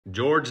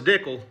George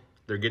Dickel,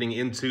 they're getting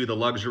into the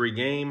luxury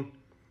game,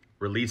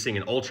 releasing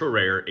an ultra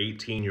rare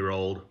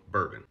 18-year-old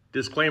bourbon.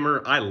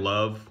 Disclaimer, I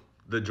love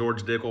the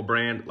George Dickel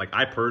brand. Like,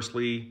 I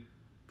personally,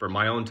 for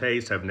my own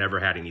taste, have never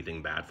had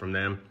anything bad from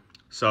them.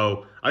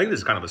 So I think this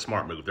is kind of a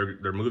smart move.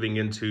 They're moving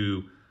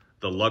into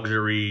the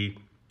luxury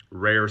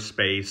rare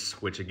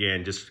space, which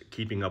again, just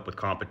keeping up with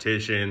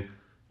competition,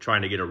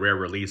 trying to get a rare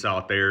release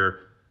out there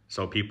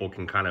so people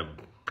can kind of,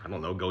 I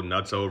don't know, go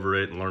nuts over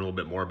it and learn a little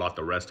bit more about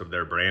the rest of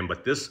their brand.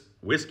 But this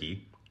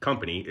whiskey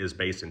company is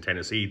based in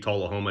Tennessee,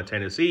 Tullahoma,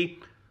 Tennessee.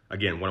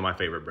 Again, one of my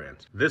favorite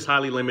brands. This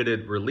highly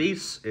limited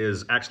release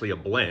is actually a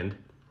blend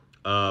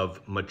of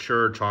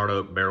mature charred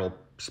oak barrel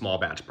small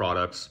batch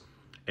products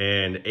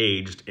and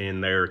aged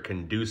in their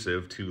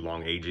conducive to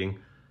long aging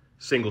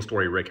single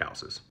story rick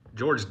houses.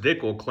 George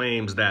Dickel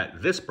claims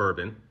that this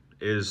bourbon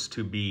is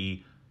to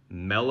be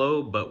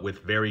mellow, but with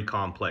very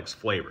complex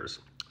flavors.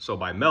 So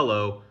by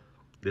mellow,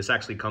 this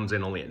actually comes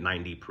in only at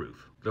 90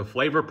 proof. The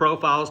flavor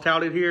profiles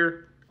touted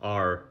here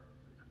are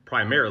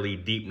primarily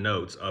deep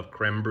notes of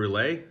creme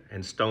brulee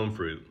and stone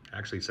fruit.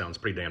 Actually sounds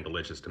pretty damn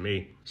delicious to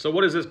me. So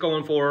what is this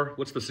going for?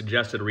 What's the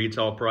suggested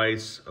retail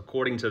price?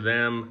 According to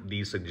them,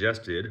 the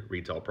suggested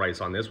retail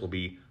price on this will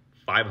be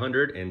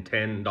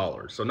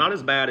 $510. So not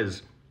as bad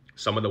as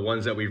some of the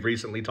ones that we've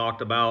recently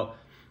talked about.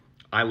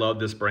 I love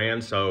this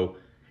brand, so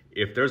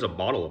if there's a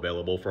bottle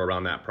available for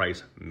around that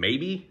price,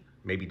 maybe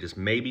just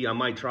maybe I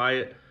might try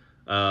it.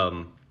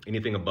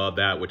 Anything above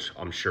that, which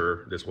I'm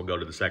sure this will go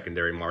to the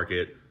secondary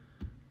market,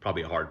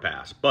 probably a hard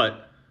pass.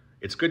 But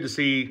it's good to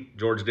see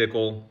George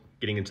Dickel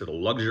getting into the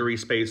luxury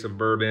space of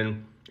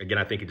bourbon. Again,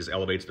 I think it just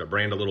elevates their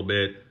brand a little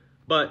bit,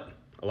 but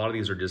a lot of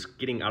these are just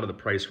getting out of the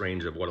price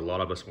range of what a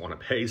lot of us want to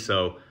pay.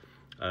 So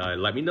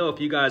let me know if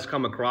you guys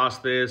come across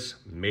this.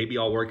 Maybe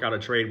I'll work out a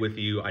trade with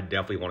you. I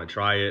definitely want to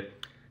try it.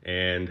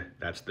 And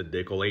that's the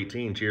Dickel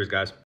 18. Cheers, guys.